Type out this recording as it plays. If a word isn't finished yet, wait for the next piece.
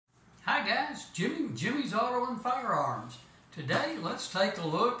Hi guys, Jimmy with Jimmy's Auto and Firearms. Today let's take a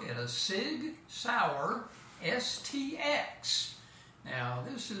look at a Sig Sauer STX. Now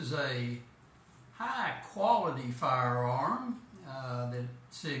this is a high quality firearm that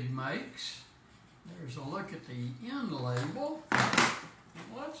Sig makes. There's a look at the end label.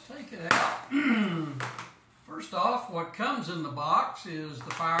 Let's take it out. First off, what comes in the box is the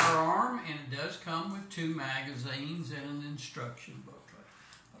firearm, and it does come with 2 magazines and an instruction booklet.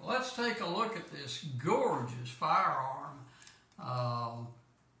 Let's take a look at this gorgeous firearm.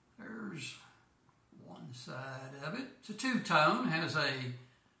 There's one side of it. It's a two-tone, has a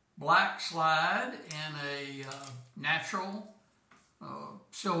black slide and a natural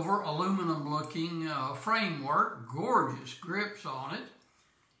silver aluminum looking framework. Gorgeous grips on it.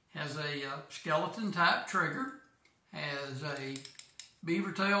 Has a skeleton type trigger. Has a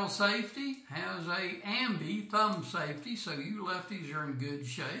beaver tail safety, has a ambi thumb safety, so you lefties are in good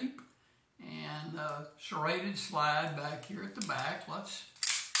shape, and serrated slide back here at the back. Let's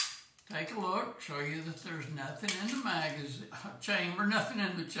take a look, show you that there's nothing in the chamber, nothing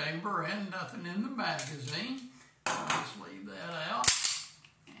in the chamber, and nothing in the magazine. I'll just leave that out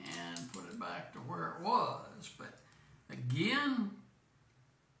and put it back to where it was. But again,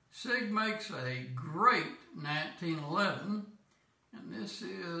 Sig makes a great 1911. And this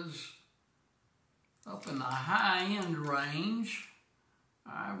is up in the high-end range.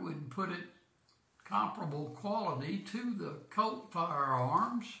 I would put it comparable quality to the Colt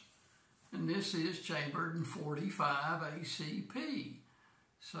firearms. And this is chambered in 45 ACP.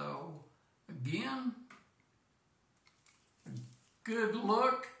 So, again, a good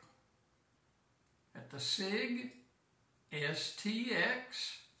look at the Sig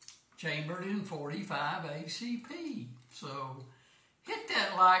STX chambered in 45 ACP. So, hit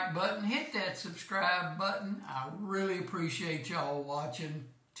that like button, hit that subscribe button. I really appreciate y'all watching.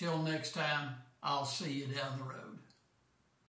 Till next time, I'll see you down the road.